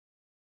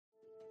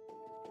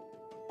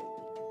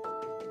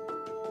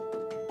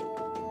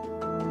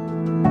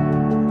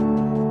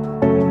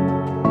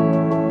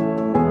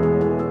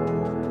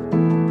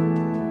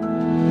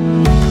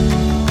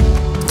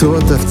Torah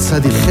Daf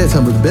Tzadik Chet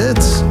Amud Bet,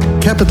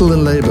 capital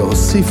and labor,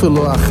 Hosifu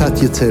lo achat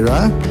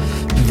yetera.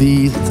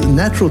 The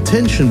natural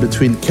tension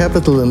between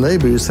capital and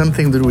labor is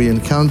something that we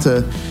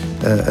encounter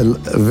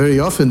very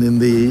often in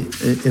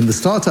the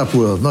startup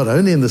world. Not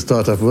only in the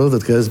startup world,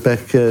 it goes back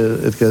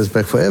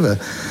forever,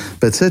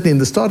 but certainly in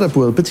the startup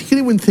world,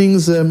 particularly when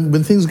things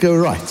go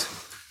right.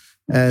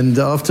 And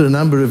after a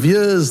number of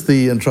years,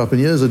 the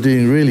entrepreneurs are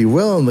doing really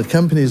well, and the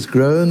company's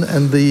grown,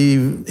 and the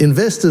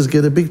investors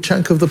get a big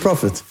chunk of the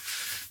profit.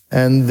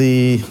 And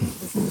the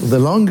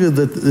longer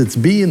that it's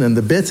been and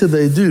the better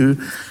they do,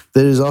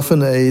 there is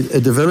often a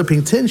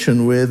developing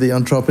tension where the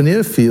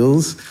entrepreneur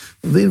feels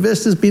the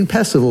investor's been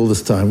passive all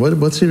this time.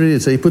 What's he really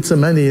say? He put some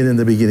money in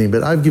the beginning,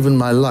 but I've given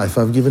my life.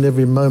 I've given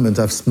every moment.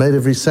 I've made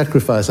every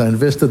sacrifice. I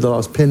invested the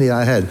last penny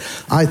I had.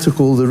 I took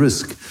all the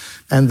risk.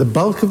 And the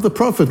bulk of the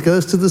profit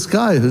goes to this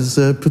guy who's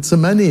put some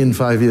money in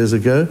 5 years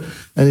ago,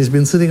 and he's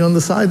been sitting on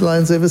the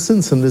sidelines ever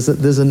since. And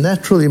there's a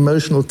natural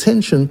emotional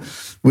tension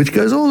which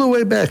goes all the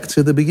way back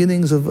to the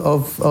beginnings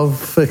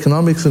of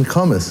economics and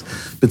commerce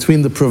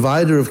between the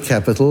provider of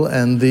capital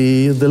and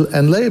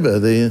labor,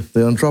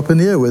 the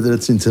entrepreneur, whether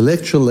it's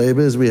intellectual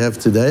labor as we have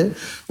today,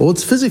 or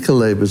it's physical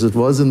labor as it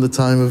was in the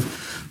time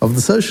of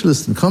the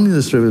socialist and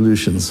communist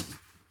revolutions.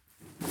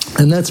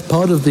 And that's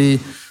part of the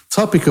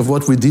topic of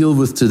what we deal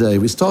with today.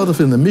 We start off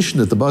in the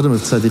Mishnah at the bottom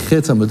of Tzadik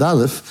Chet Amud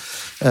Aleph,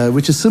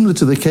 which is similar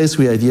to the case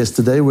we had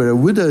yesterday, where a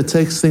widow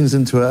takes things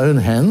into her own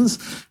hands,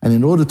 and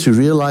in order to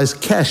realize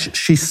cash,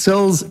 she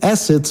sells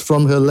assets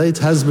from her late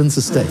husband's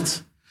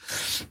estate.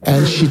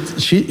 And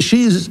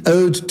she's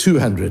owed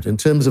 200 in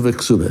terms of a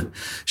ksuba.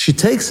 She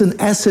takes an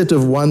asset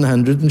of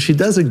 100 and she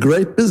does a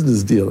great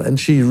business deal, and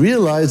she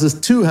realizes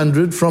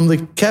 200 from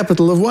the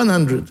capital of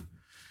 100.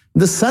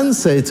 The sons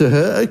say to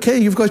her, okay,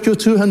 you've got your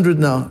 200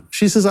 now.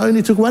 She says, I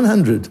only took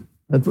 100.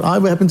 I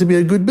happen to be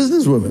a good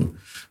businesswoman.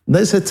 And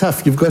they say,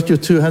 tough, you've got your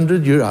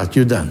 200, you're out,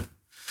 you're done.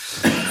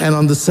 And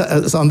on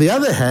the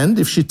other hand,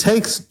 if she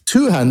takes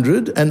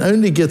 200 and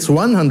only gets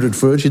 100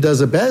 for it, she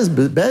does a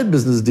bad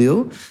business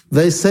deal,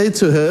 they say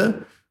to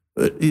her,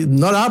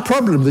 not our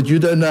problem that you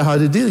don't know how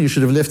to deal, you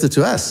should have left it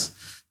to us.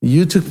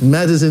 You took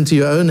matters into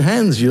your own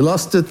hands, you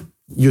lost it.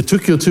 You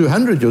took your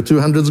 200, your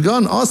 200's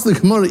gone. Ask the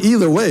Gemara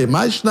either way.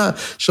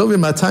 Show me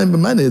my time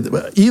and money.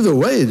 Either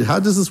way, how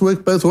does this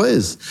work both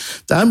ways?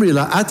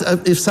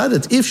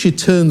 If she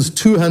turns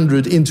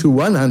 200 into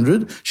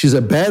 100, she's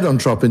a bad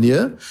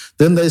entrepreneur,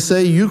 then they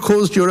say, you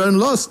caused your own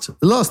loss.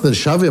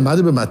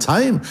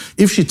 Then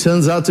if she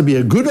turns out to be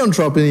a good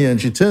entrepreneur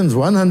and she turns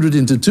 100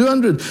 into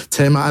 200,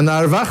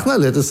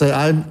 let us say,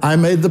 I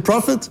made the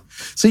profit.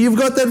 So you've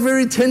got that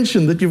very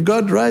tension that you've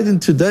got right in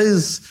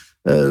today's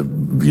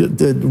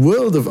the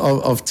world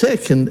of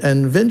tech and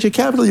venture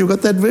capital. You've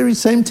got that very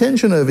same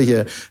tension over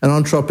here. An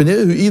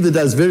entrepreneur who either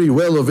does very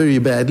well or very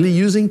badly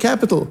using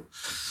capital.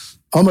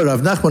 Omar Rav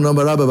Nachman,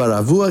 Omar Rabba bar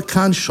Avua,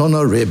 Kan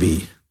Shona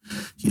Rebbe.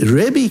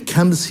 Rebbe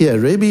comes here.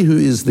 Rebbe, who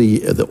is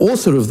the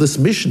author of this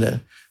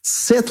Mishnah,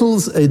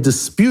 settles a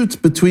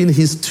dispute between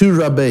his two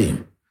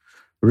Rabbeim.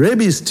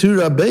 Rebbe's two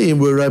Rabbeim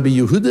were Rabbi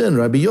Yehuda and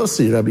Rabbi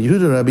Yossi. Rabbi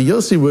Yehuda and Rabbi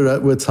Yossi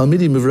were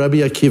Talmidim of Rabbi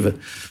Akiva.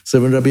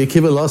 So when Rabbi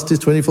Akiva lost his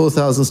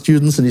 24,000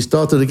 students and he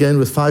started again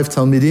with 5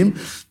 Talmidim,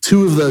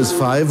 2 of those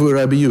 5 were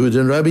Rabbi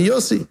Yehuda and Rabbi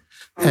Yossi.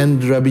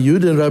 And Rabbi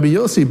Yehuda and Rabbi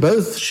Yossi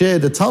both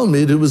shared a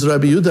Talmid who was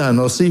Rabbi Yehuda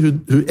Hanossi,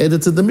 who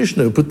edited the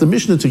Mishnah, who put the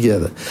Mishnah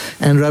together.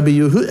 And Rabbi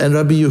Yehuda and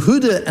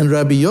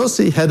Rabbi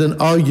Yossi had an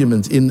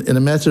argument in a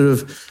matter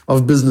of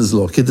business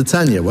law.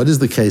 Kedetanya, what is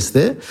the case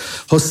there?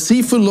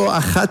 Hosifu lo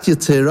achat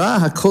yetera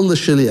hakol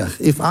l'sheliach.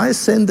 If I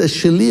send a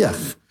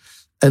sheliach,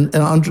 and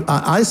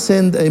I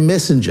send a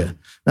messenger.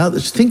 Now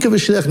think of a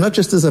sheliach not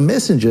just as a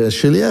messenger. A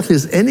sheliach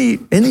is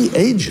any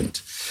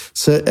agent.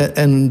 So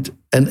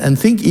and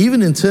think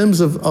even in terms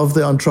of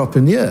the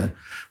entrepreneur.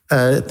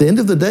 At the end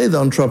of the day, the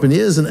entrepreneur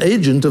is an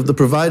agent of the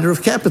provider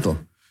of capital.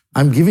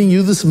 I'm giving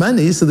you this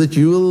money so that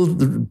you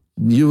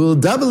will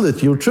double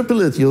it, you'll triple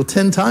it, you'll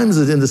 10 times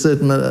it in a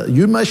certain manner.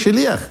 You're my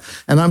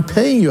sheliach, and I'm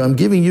paying you, I'm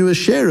giving you a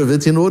share of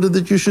it in order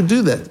that you should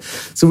do that.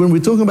 So when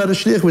we're talking about a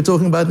sheliach, we're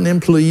talking about an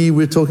employee,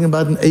 we're talking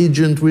about an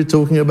agent, we're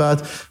talking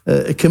about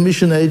a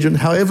commission agent,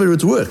 however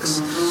it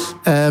works.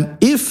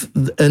 If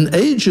an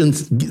agent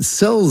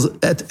sells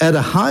at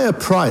a higher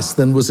price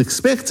than was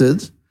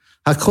expected,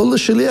 Hakol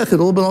l'sheliach, it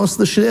all belongs to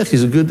the sheliach.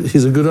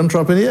 He's a good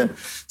entrepreneur.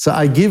 So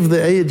I give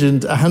the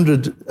agent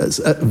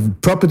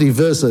 100 property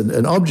versus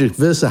an object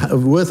versus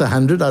worth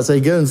 100. I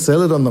say go and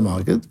sell it on the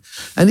market,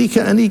 and he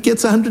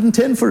gets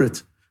 110 for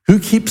it. Who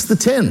keeps the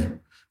 10?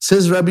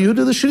 Says Rabbi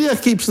Yehuda, the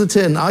sheliach keeps the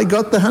 10. I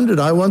got the 100.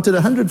 I wanted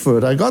 100 for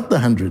it. I got the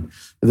 100.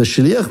 The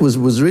sheliach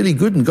was really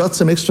good and got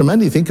some extra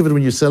money. Think of it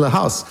when you sell a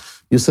house.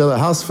 You sell a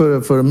house for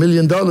 $1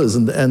 million,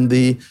 and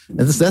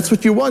that's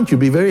what you want.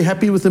 You'll be very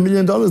happy with $1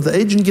 million. The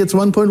agent gets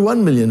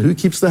 1.1 million. Who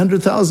keeps the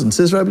 100,000?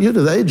 Says Rabbi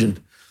Yehuda, the agent.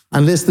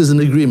 Unless there's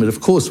an agreement.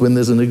 Of course, when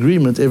there's an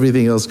agreement,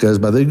 everything else goes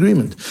by the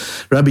agreement.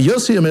 Rabbi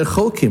Yossi Omer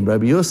Cholkim.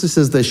 Rabbi Yossi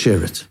says they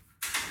share it.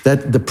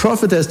 That the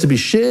profit has to be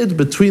shared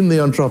between the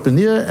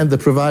entrepreneur and the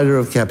provider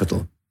of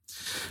capital.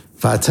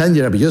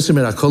 V'atanya Rabbi Yossi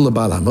merakol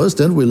lebal hamos.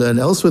 Then we learn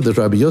elsewhere that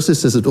Rabbi Yossi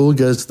says it all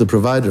goes to the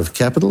provider of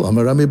capital.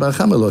 Amar Rami bar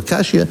Chama lo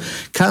kashya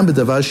kam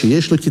b'davar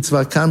sheyesh lo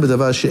kitzva kam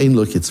b'davar she'ein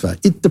lo kitzva.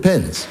 It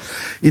depends.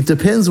 It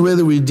depends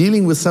whether we're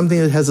dealing with something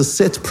that has a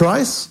set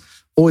price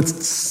or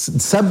it's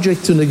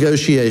subject to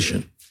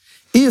negotiation.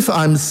 If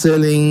I'm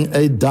selling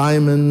a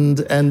diamond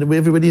and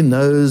everybody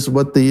knows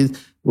what the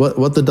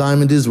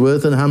diamond is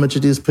worth and how much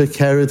it is per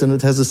carat and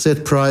it has a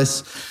set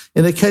price,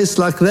 in a case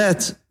like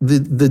that, the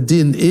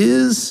din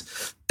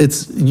is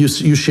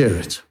you share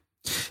it.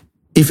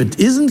 If it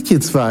isn't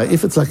kitzvah,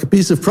 if it's like a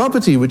piece of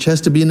property which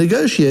has to be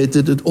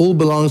negotiated, it all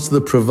belongs to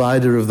the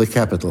provider of the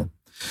capital.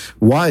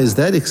 Why is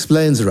that?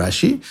 Explains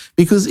Rashi.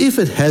 Because if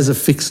it has a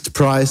fixed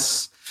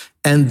price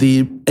and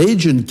the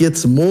agent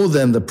gets more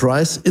than the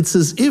price, it's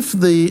as if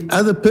the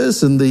other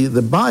person,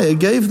 the buyer,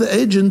 gave the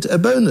agent a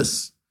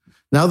bonus.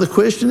 Now the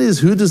question is,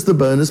 who does the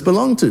bonus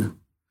belong to?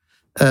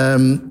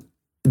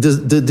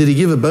 Did he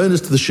give a bonus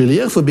to the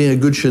shaliach for being a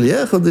good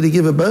shaliach, or did he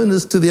give a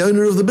bonus to the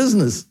owner of the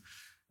business?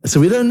 So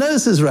we don't know,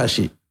 says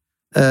Rashi.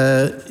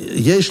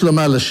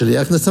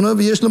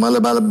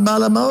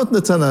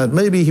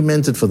 Maybe he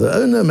meant it for the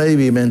owner,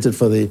 maybe he meant it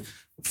for the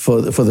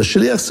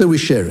shaliach, so we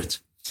share it.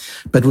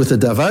 But with the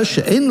davar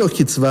she'ein lo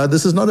kitzvah,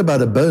 this is not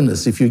about a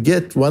bonus. If you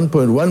get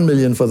 1.1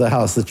 million for the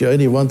house that you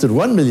only wanted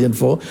 1 million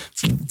for,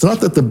 it's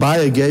not that the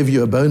buyer gave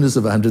you a bonus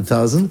of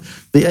 100,000.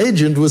 The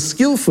agent was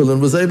skillful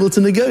and was able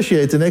to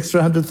negotiate an extra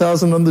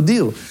 100,000 on the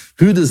deal.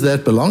 Who does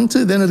that belong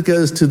to? Then it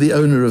goes to the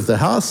owner of the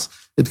house.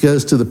 It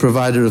goes to the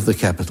provider of the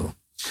capital.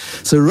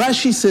 So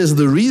Rashi says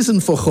the reason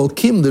for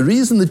cholkim, the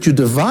reason that you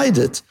divide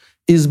it,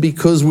 is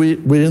because we're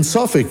in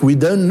Sofik. We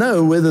don't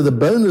know whether the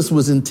bonus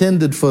was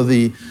intended for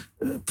the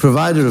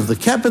provider of the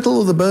capital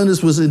or the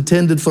bonus was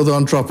intended for the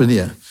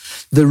entrepreneur.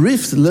 The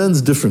Rif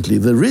learns differently.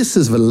 The Rif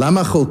says,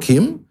 "V'lama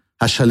cholkim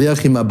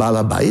hashaliach im abal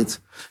habayit,"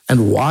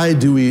 and why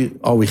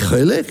are we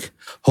cholek?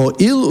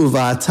 Ho'il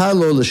uva'ata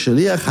lo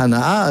l'shaliach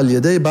hana'a al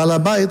yedei bal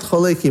habayit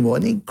cholekim.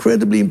 An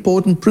incredibly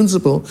important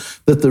principle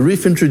that the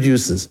Rif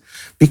introduces,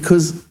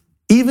 because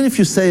even if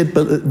you say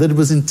that it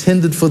was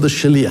intended for the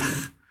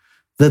shaliach,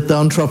 that the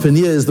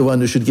entrepreneur is the one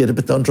who should get it,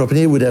 but the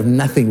entrepreneur would have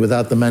nothing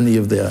without the money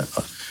of the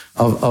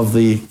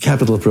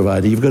capital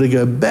provider. You've got to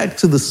go back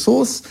to the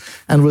source,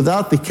 and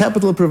without the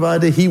capital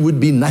provider, he would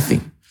be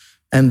nothing.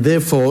 And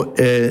therefore,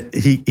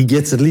 he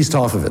gets at least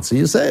half of it. So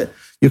you say,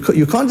 you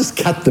can't just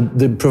cut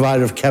the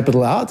provider of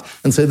capital out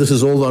and say this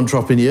is all the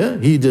entrepreneur.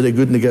 He did a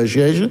good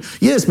negotiation.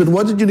 Yes, but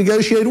what did you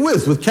negotiate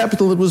with? With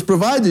capital that was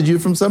provided you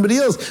from somebody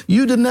else.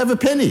 You didn't have a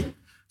penny.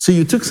 So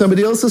you took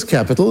somebody else's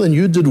capital and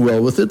you did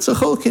well with it, so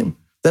cholkim.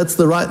 That's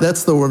the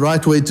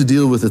right way to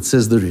deal with it,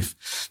 says the Rif.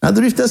 Now,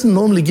 the Rif doesn't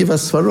normally give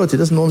us svarot, he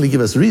doesn't normally give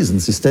us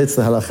reasons. He states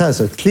the halakha,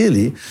 so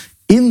clearly,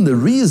 in the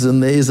reason,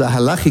 there is a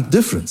halachic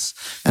difference.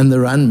 And the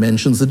Ran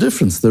mentions the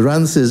difference. The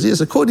Ran says,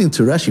 yes, according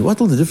to Rashi, what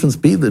will the difference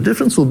be? The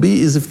difference will be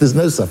is if there's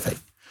no safek.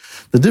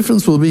 The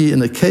difference will be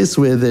in a case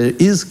where there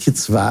is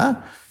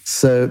kitzvah,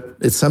 so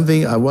it's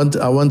something, I want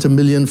 $1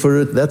 million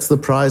for it, that's the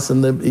price,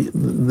 and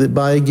the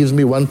buyer gives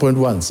me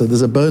 1.1. So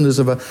there's a bonus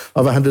of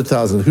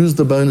 100,000. Who's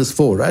the bonus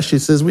for? Rashi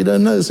says, we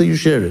don't know, so you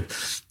share it.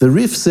 The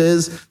Rif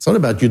says, it's not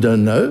about you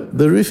don't know.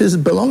 The Rif is,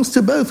 it belongs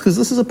to both, because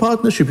this is a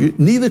partnership.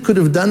 Neither could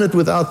have done it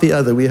without the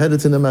other. We had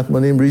it in the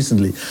Matmonim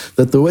recently,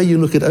 that the way you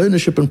look at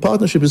ownership and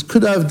partnership is,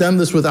 could I have done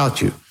this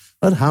without you?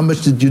 Not how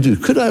much did you do?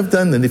 Could I have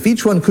done? And if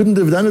each one couldn't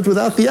have done it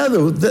without the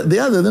other,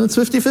 then it's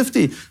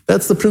 50-50.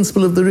 That's the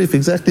principle of the Rif,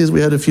 exactly as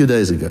we had a few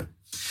days ago.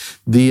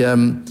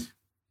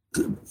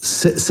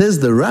 Says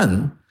the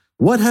Ran,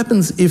 what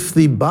happens if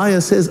the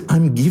buyer says,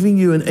 I'm giving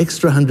you an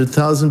extra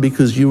 100,000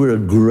 because you were a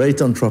great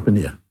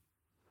entrepreneur.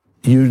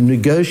 You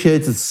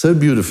negotiated so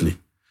beautifully.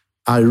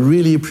 I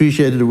really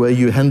appreciated the way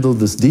you handled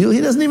this deal.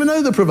 He doesn't even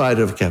know the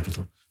provider of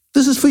capital.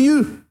 This is for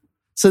you.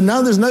 So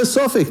now there's no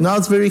sofik. Now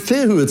it's very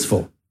clear who it's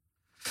for.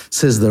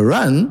 Says the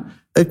Ran,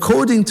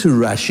 according to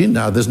Rashi,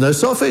 now there's no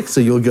sofik, so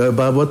you'll go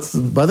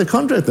by the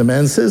contract. The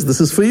man says,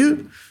 this is for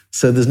you.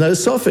 So there's no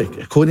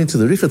sofik. According to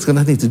the Rif, it's got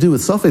nothing to do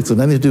with sofik, it's got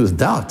nothing to do with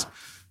doubt.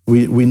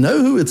 We know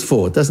who it's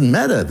for, it doesn't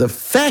matter. The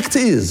fact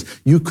is,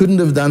 you couldn't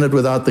have done it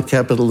without the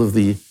capital of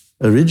the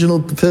original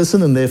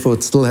person, and therefore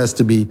it still has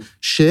to be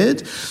shared.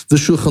 The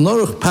Shulchan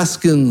Aruch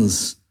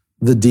paskins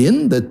the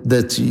din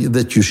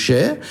that you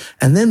share,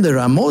 and then the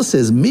Ramo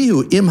says,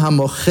 "Mihu im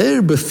hamocher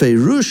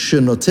befeirush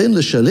shenoten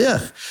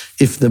l'shaliach."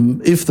 If the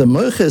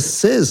mocher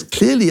says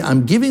clearly,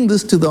 "I'm giving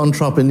this to the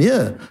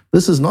entrepreneur.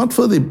 This is not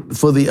for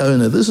the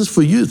owner. This is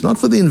for you. It's not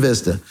for the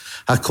investor."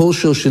 Hakol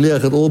shel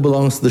shaliach. It all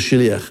belongs to the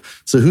shaliach.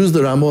 So who's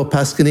the Ramo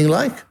paskening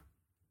like?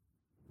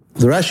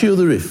 The Rashi or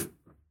the Rif?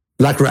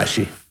 Like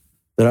Rashi.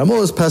 The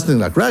Ramo is passing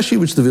like Rashi,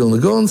 which the Vilna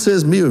Gaon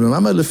says, "Miu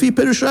Mama lefi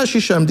Pirish Rashi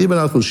sham diban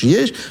al kol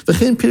sheyesh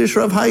v'chein Pirish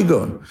Rav Hai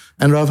Gaon."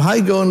 And Rav Hai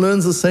Gaon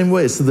learns the same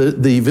way. So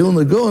the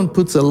Vilna Gaon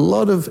puts a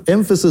lot of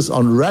emphasis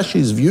on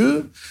Rashi's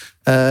view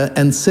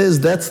and says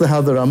that's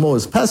how the Ramo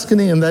is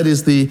paskening, and that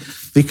is the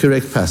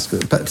correct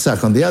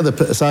psak. On the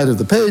other side of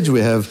the page, we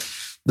have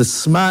the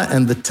Sma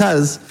and the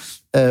Taz.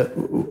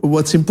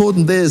 What's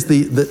important there is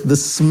the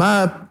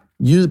Sma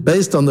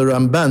based on the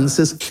Ramban,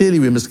 says clearly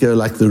we must go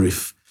like the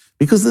Rif.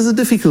 Because there's a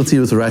difficulty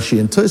with Rashi,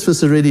 and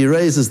Tosfos already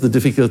raises the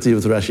difficulty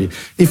with Rashi.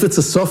 If it's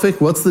a Sofek,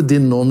 what's the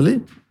din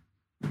normally?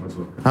 Who's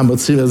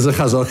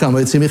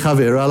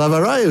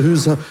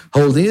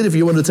holding it? If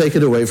you want to take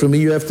it away from me,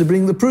 you have to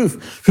bring the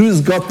proof.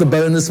 Who's got the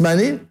bonus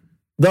money?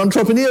 The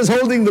entrepreneur is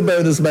holding the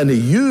bonus money.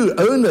 You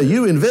owner,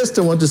 you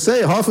investor want to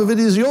say half of it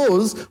is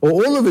yours or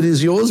all of it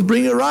is yours,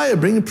 bring a raya,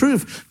 bring a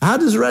proof. How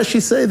does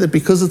Rashi say that?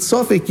 Because it's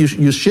Sofik,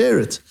 you share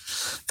it.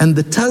 And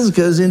the Taz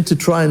goes in to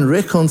try and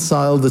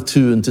reconcile the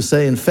two and to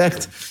say, in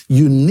fact,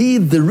 you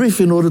need the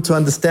Rif in order to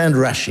understand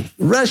Rashi.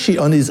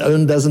 Rashi on his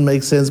own doesn't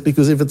make sense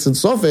because if it's in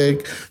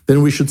Sofek,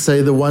 then we should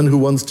say the one who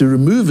wants to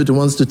remove it, who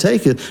wants to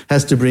take it,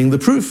 has to bring the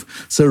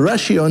proof. So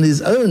Rashi on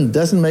his own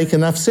doesn't make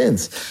enough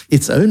sense.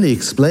 It only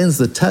explains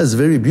the Taz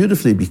very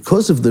beautifully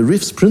because of the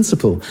Rif's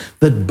principle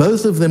that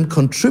both of them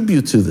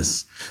contribute to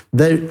this.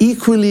 They're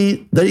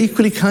equally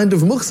kind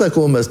of muhsak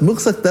almost.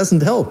 Muhsak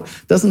doesn't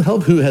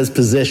help who has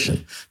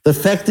possession. The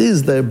fact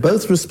is they're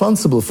both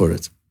responsible for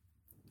it.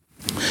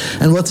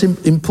 And what's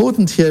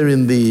important here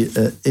in the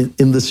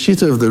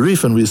shita of the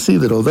Rif, and we see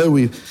that although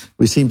we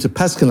seem to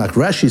paskin like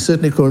Rashi,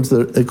 certainly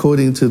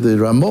according to the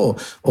Ramah,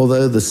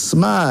 although the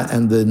Sma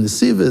and the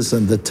Nesivos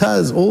and the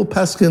Taz all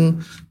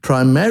paskin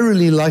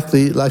primarily like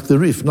the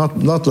Rif,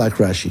 not like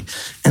Rashi.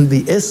 And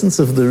the essence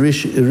of the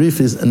Rif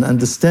is an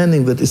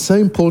understanding that is so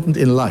important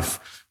in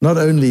life, not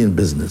only in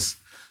business.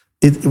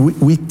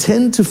 We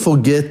tend to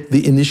forget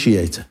the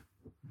initiator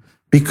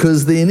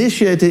because the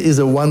initiator is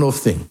a one-off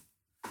thing.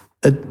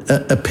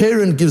 A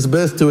parent gives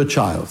birth to a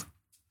child.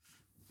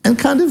 And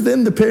kind of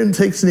then the parent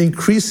takes an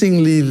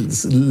increasingly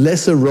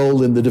lesser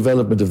role in the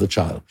development of the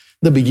child.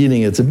 In the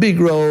beginning, it's a big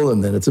role,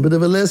 and then it's a bit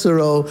of a lesser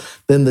role.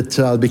 Then the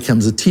child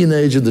becomes a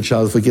teenager, the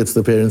child forgets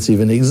the parents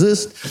even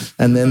exist,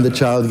 and then the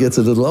child gets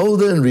a little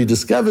older and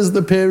rediscovers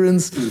the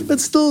parents. But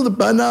still,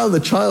 by now, the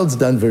child's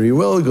done very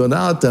well, gone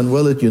out, done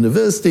well at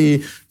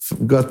university,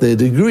 got their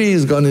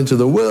degrees, gone into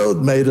the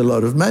world, made a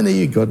lot of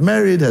money, got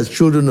married, has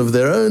children of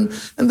their own,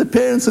 and the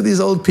parents are these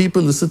old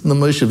people who sit in the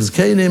Moshe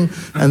Zkanim,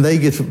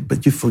 and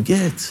but you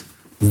forget,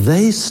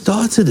 they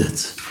started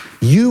it.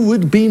 You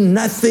would be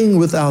nothing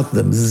without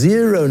them.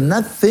 Zero,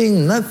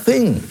 nothing.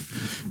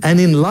 And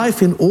in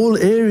life, in all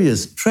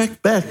areas,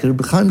 track back.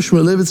 Rabbi Chaim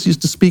Shmulevitz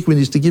used to speak when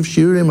he used to give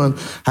shiurim on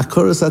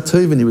Hakoros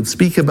HaTov, and he would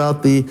speak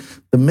about the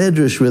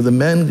medrash where the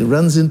man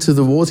runs into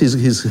the water.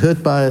 He's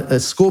hurt by a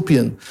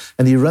scorpion,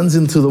 and he runs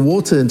into the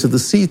water, into the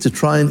sea to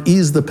try and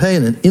ease the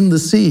pain. And in the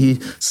sea,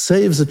 he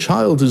saves a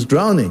child who's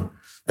drowning.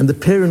 And the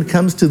parent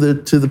comes to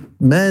the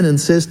man and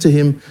says to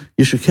him,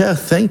 Yeshukach,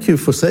 thank you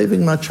for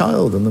saving my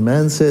child. And the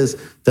man says,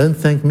 don't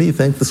thank me,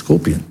 thank the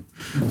scorpion.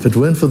 If it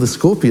weren't for the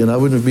scorpion, I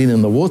wouldn't have been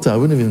in the water, I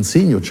wouldn't have even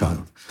seen your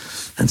child.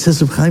 And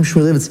says Reb Chaim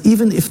Shmulevitz,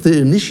 even if the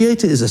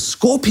initiator is a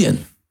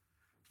scorpion,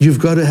 you've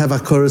got to have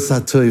Hakoros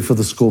HaTov for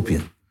the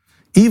scorpion.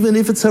 Even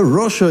if it's a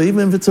Rosha,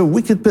 even if it's a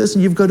wicked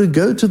person, you've got to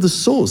go to the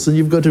source and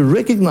you've got to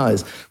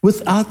recognize,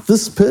 without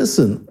this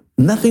person,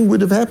 nothing would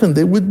have happened.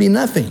 There would be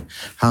nothing.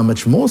 How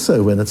much more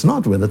so when it's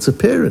not, when it's a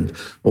parent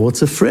or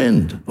it's a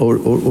friend or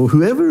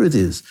whoever it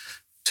is,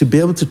 to be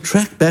able to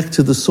track back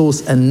to the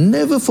source and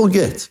never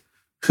forget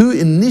who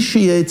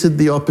initiated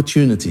the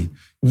opportunity.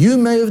 You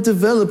may have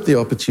developed the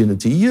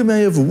opportunity. You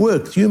may have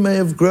worked. You may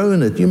have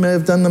grown it. You may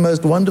have done the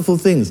most wonderful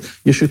things.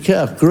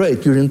 Yeshukach,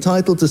 great. You're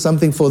entitled to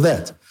something for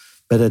that.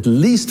 But at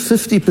least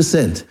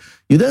 50%.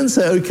 You don't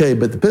say, okay,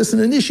 but the person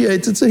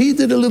initiated, so he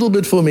did a little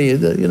bit for me.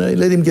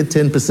 Let him get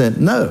 10%.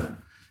 No.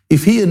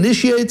 If he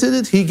initiated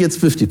it, he gets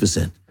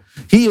 50%.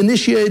 He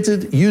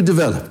initiated, you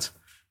developed.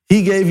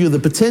 He gave you the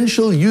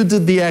potential, you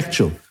did the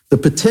actual. The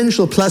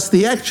potential plus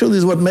the actual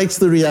is what makes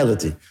the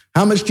reality.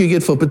 How much do you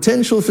get for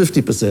potential?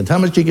 50%. How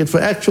much do you get for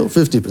actual?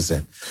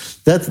 50%.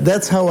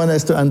 That's how one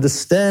has to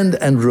understand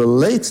and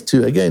relate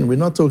to. Again, we're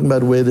not talking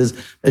about where there's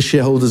a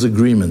shareholders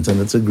agreement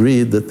and it's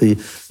agreed that the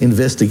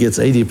investor gets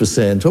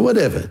 80% or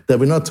whatever. That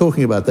we're not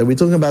talking about that. We're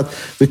talking about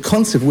the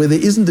concept where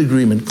there isn't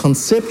agreement,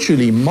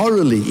 conceptually,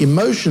 morally,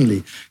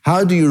 emotionally.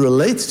 How do you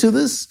relate to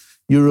this?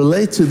 You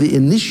relate to the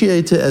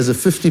initiator as a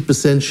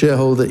 50%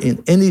 shareholder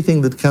in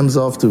anything that comes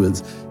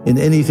afterwards, in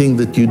anything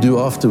that you do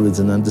afterwards,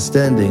 and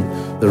understanding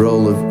the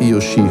role of he or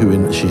she who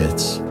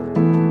initiates.